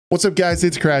What's up guys,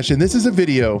 it's Crash, and this is a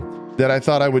video that I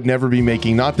thought I would never be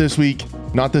making. Not this week,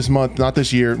 not this month, not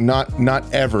this year,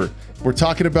 not ever. We're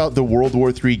talking about the World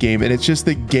War III game, and it's just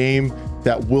the game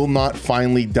that will not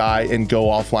finally die and go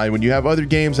offline. When you have other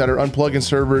games that are unplugging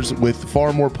servers with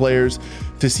far more players,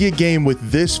 to see a game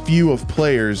with this few of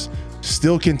players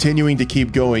still continuing to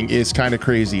keep going is kind of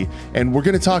crazy. And we're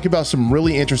going to talk about some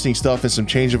really interesting stuff and some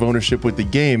change of ownership with the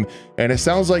game, and it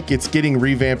sounds like it's getting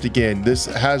revamped again. This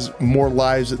has more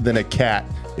lives than a cat.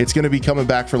 It's going to be coming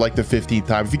back for like the 15th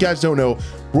time. If you guys don't know,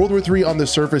 World War III on the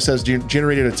surface has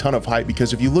generated a ton of hype,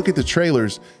 because if you look at the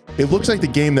trailers, it looks like the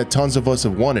game that tons of us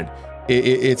have wanted.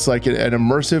 It's like an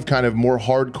immersive, kind of more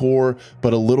hardcore,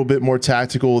 but a little bit more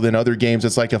tactical than other games.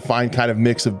 It's like a fine kind of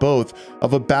mix of both,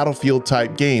 of a Battlefield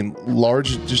type game.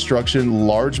 Large destruction,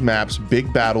 large maps,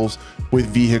 big battles with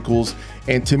vehicles.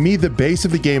 And to me, the base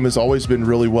of the game has always been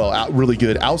really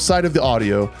good outside of the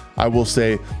audio, I will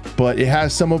say, but it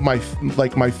has some of my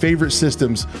favorite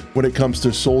systems when it comes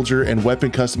to soldier and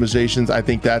weapon customizations. I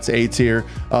think that's A tier.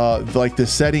 Like the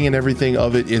setting and everything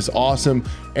of it is awesome,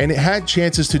 and it had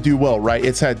chances to do well, right?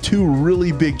 It's had two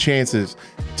really big chances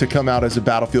to come out as a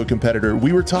Battlefield competitor.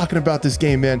 We were talking about this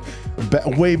game, man,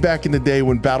 way back in the day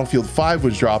when Battlefield 5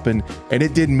 was dropping, and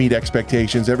it didn't meet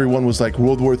expectations. Everyone was like,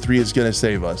 World War III is gonna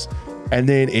save us. And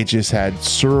then it just had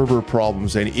server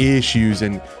problems and issues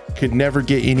and could never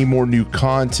get any more new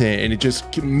content. And it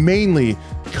just mainly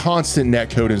constant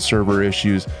netcode and server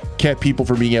issues kept people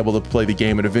from being able to play the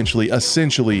game, and eventually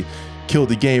essentially killed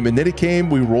the game. And then it came,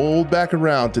 we rolled back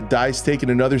around to DICE taking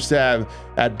another stab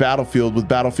at Battlefield with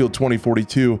Battlefield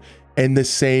 2042. And the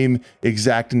same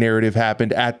exact narrative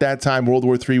happened. At that time, World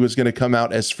War III was going to come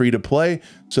out as free to play.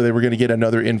 So they were going to get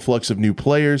another influx of new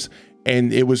players,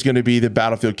 and it was going to be the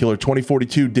Battlefield killer.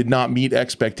 2042 did not meet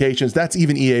expectations. That's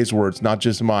even EA's words, not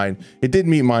just mine. It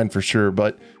didn't meet mine for sure,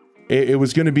 but it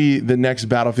was going to be the next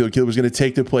Battlefield killer. It was going to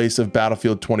take the place of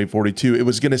Battlefield 2042. It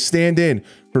was going to stand in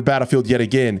for Battlefield yet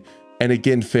again, and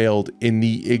again failed in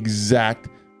the exact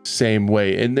same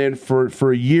way. And then for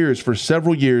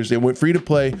several years, it went free to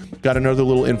play, got another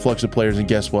little influx of players, and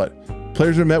guess what?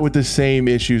 Players are met with the same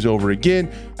issues over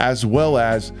again, as well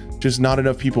as just not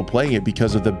enough people playing it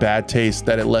because of the bad taste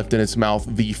that it left in its mouth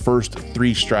the first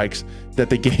 3 strikes that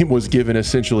the game was given,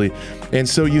 essentially. And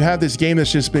so you have this game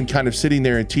that's just been kind of sitting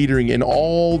there and teetering, and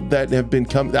all that's been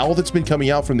coming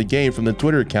out from the game, from the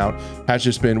Twitter account, has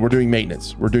just been, we're doing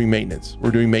maintenance, we're doing maintenance,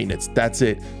 we're doing maintenance. That's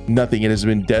it. Nothing. It has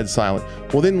been dead silent.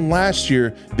 Well, then last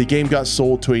year the game got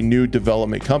sold to a new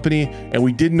development company, and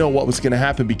we didn't know what was going to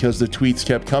happen because the tweets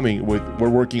kept coming with, we're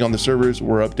working on the servers,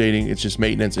 we're updating, it's just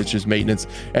maintenance, it's just maintenance.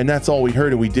 And that's all we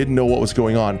heard, and we didn't know what was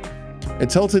going on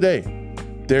until today.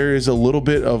 There is a little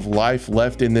bit of life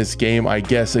left in this game, I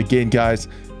guess. Again, guys,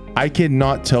 I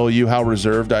cannot tell you how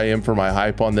reserved I am for my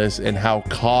hype on this, and how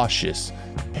cautious,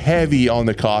 heavy on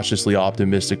the cautiously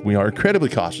optimistic we are. Incredibly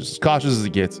cautious, as cautious as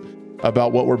it gets,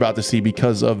 about what we're about to see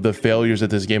because of the failures that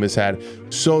this game has had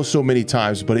so many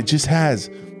times. But it just has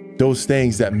those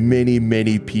things that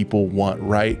many people want,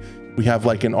 right? We have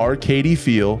like an arcadey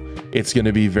feel. It's going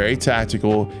to be very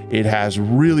tactical. It has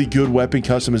really good weapon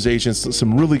customizations,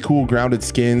 some really cool grounded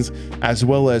skins, as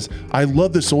well as, I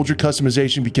love the soldier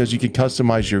customization because you can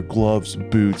customize your gloves,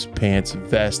 boots, pants,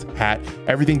 vest, hat,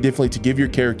 everything differently to give your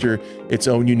character its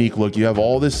own unique look. You have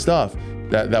all this stuff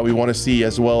that we want to see,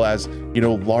 as well as, you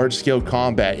know, large scale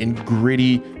combat in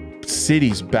gritty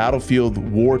cities, Battlefield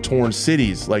war-torn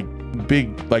cities, like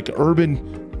big, like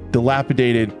urban,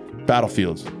 dilapidated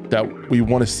battlefields that we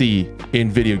want to see in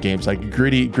video games, like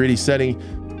gritty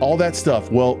setting, all that stuff.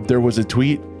 Well, there was a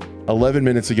tweet 11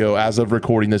 minutes ago as of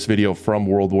recording this video from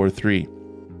World War III,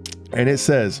 and it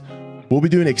says, we'll be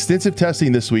doing extensive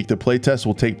testing this week. The playtest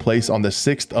will take place on the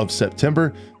 6th of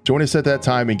September. Join us at that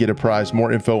time and get a prize.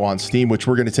 More info on Steam, which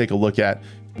we're going to take a look at.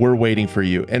 We're waiting for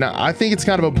you. And I think it's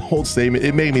kind of a bold statement.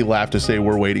 It made me laugh to say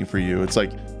we're waiting for you. It's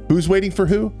like, who's waiting for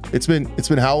who? It's been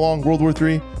how long, World War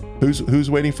III? Who's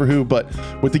waiting for who? But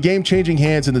with the game changing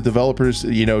hands and the developers,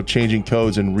 you know, changing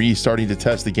codes and restarting to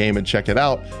test the game and check it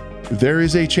out, there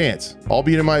is a chance,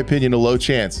 albeit in my opinion, a low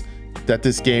chance, that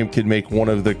this game could make one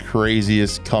of the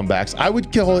craziest comebacks. I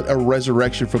would call it a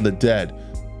resurrection from the dead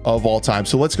of all time.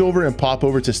 So let's go over and pop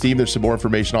over to Steam. There's some more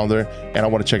information on there, and I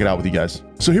want to check it out with you guys.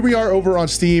 So here we are over on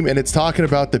Steam, and it's talking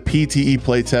about the PTE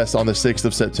playtest on the 6th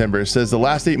of September. It says the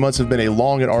last 8 months have been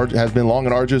long and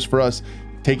arduous for us.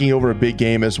 Taking over a big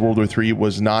game as World War III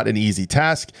was not an easy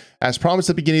task. As promised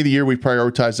at the beginning of the year, we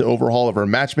prioritized the overhaul of our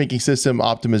matchmaking system,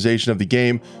 optimization of the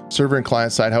game, server and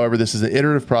client side. However, this is an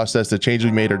iterative process. The changes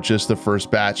we made are just the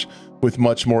first batch, with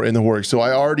much more in the works. So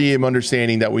I already am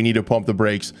understanding that we need to pump the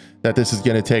brakes, that this is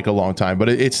going to take a long time, but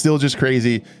it's still just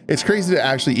crazy. It's crazy to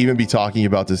actually even be talking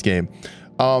about this game.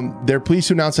 They're pleased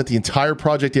to announce that the entire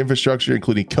project infrastructure,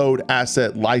 including code,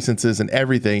 asset, licenses, and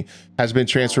everything, has been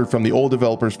transferred from the old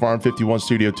developers Farm 51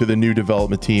 studio to the new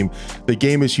development team. The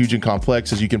game is huge and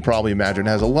complex, as you can probably imagine. It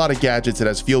has a lot of gadgets, it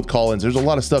has field call-ins, there's a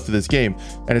lot of stuff to this game,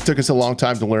 and it took us a long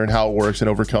time to learn how it works and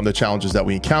overcome the challenges that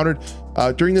we encountered.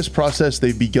 During this process,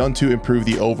 they've begun to improve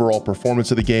the overall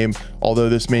performance of the game. Although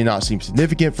this may not seem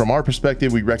significant from our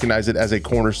perspective, we recognize it as a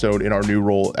cornerstone in our new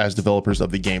role as developers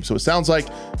of the game. So it sounds like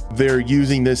they're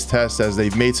using this test as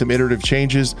they've made some iterative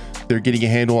changes. They're getting a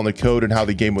handle on the code and how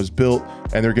the game was built,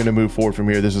 and they're going to move forward from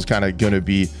here. This is kind of going to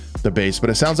be the base, but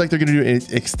it sounds like they're going to do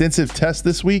an extensive test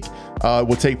this week.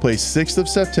 Will take place 6th of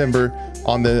September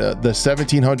on the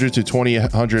 1700 to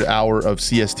 2000 hour of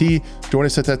CST. Join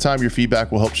us at that time. Your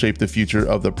feedback will help shape the future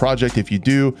of the project. If you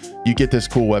do, you get this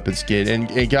cool weapon skin.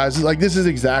 And guys, like, this is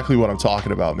exactly what I'm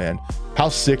talking about, man. How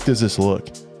sick does this look?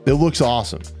 It looks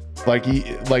awesome. Like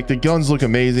the guns look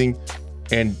amazing,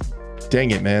 and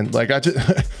dang it, man. Like, I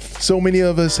just so many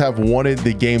of us have wanted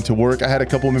the game to work. I had a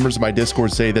couple of members of my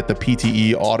Discord say that the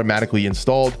PTE automatically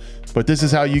installed, but this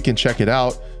is how you can check it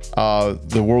out.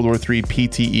 The World War III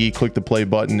PTE, click the play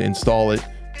button, install it,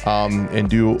 and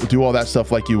do all that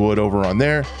stuff like you would over on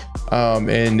there.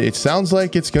 And it sounds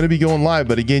like it's going to be going live,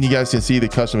 but again, you guys can see the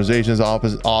customization is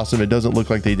awesome. It doesn't look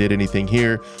like they did anything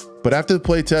here, but after the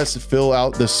play test, fill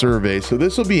out the survey. So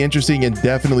this will be interesting and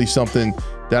definitely something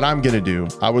that I'm going to do.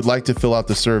 I would like to fill out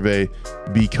the survey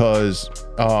because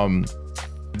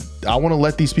I want to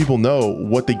let these people know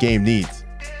what the game needs.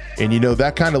 And, you know,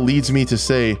 that kind of leads me to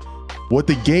say what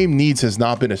the game needs has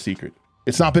not been a secret.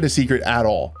 It's not been a secret at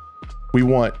all. We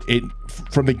want it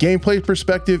from the gameplay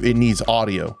perspective. It needs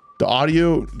audio. The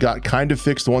audio got kind of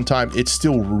fixed one time. It's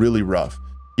still really rough.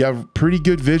 You have pretty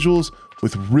good visuals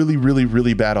with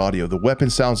really bad audio. The weapon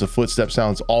sounds, the footstep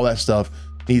sounds, all that stuff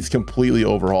needs completely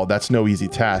overhauled. That's no easy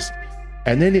task.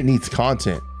 And then it needs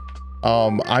content.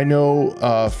 I know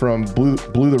from Blue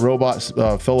the Robot,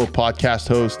 fellow podcast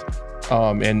host,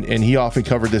 and he often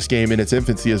covered this game in its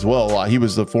infancy as well. He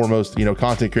was the foremost, you know,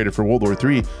 content creator for World War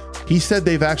III. He said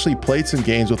they've actually played some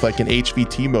games with like an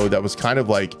HVT mode that was kind of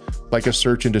like a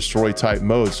search and destroy type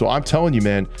mode. So I'm telling you,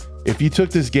 man, if you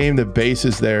took this game, the base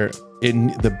is there.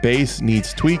 The base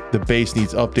needs tweaked, the base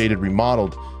needs updated,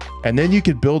 remodeled, and then you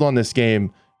could build on this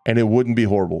game and it wouldn't be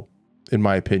horrible, in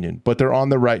my opinion. But they're on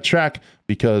the right track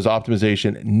because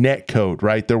optimization, netcode,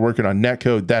 right? They're working on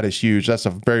netcode. That is huge. That's the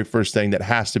very first thing that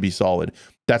has to be solid.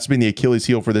 That's been the Achilles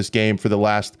heel for this game for the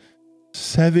last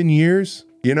 7 years,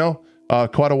 you know,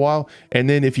 quite a while. And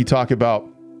then if you talk about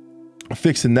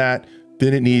fixing that,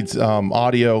 then it needs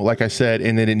audio, like I said,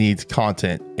 and then it needs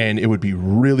content. And it would be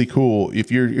really cool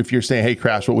if you're saying, hey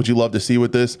Crash, what would you love to see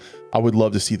with this? I would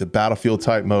love to see the battlefield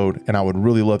type mode, and I would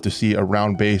really love to see a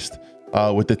round based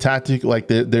with the tactic, like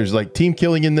there's like team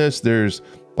killing in this, there's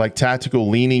like tactical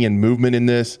leaning and movement in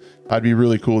this. I'd be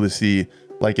really cool to see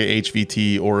like a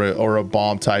HVT or a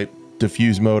bomb type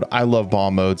diffuse mode. I love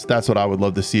bomb modes. That's what I would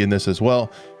love to see in this as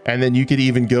well. And then you could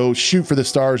even go shoot for the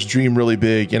stars, dream really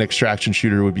big. An extraction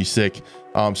shooter would be sick,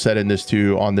 set in this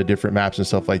too on the different maps and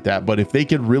stuff like that. But if they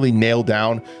could really nail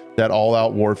down that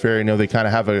all-out warfare, you know, they kind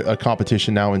of have a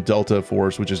competition now in Delta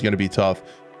Force, which is going to be tough,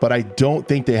 but I don't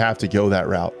think they have to go that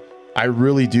route. I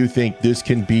really do think this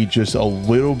can be just a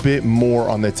little bit more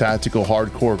on the tactical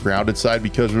hardcore grounded side,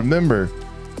 because remember,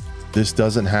 this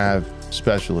doesn't have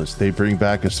specialists. They bring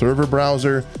back a server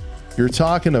browser. You're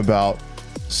talking about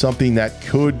something that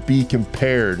could be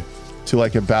compared to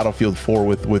like a Battlefield 4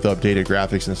 with updated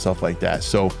graphics and stuff like that.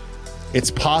 So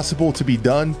it's possible to be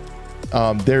done.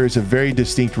 There is a very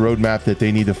distinct roadmap that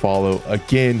they need to follow.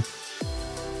 Again,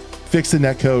 fix the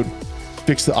netcode,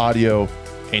 fix the audio,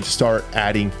 and start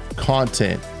adding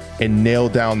content and nail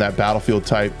down that Battlefield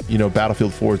type, you know,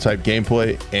 Battlefield 4 type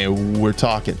gameplay. And we're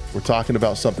talking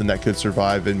about something that could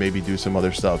survive and maybe do some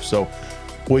other stuff. So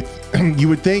you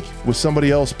would think with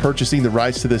somebody else purchasing the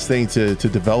rights to this thing to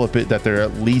develop it, that they're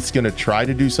at least going to try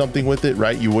to do something with it,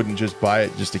 right? You wouldn't just buy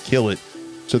it just to kill it.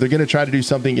 So they're going to try to do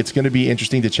something. It's going to be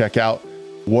interesting to check out.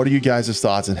 What are you guys'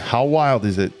 thoughts, and how wild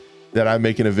is it that I'm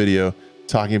making a video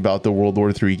talking about the World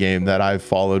War III game that I've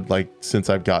followed like since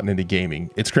I've gotten into gaming?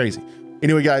 It's crazy.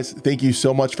 Anyway, guys, thank you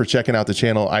so much for checking out the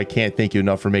channel. I can't thank you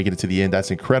enough for making it to the end. That's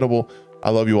incredible.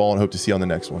 I love you all and hope to see you on the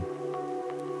next one.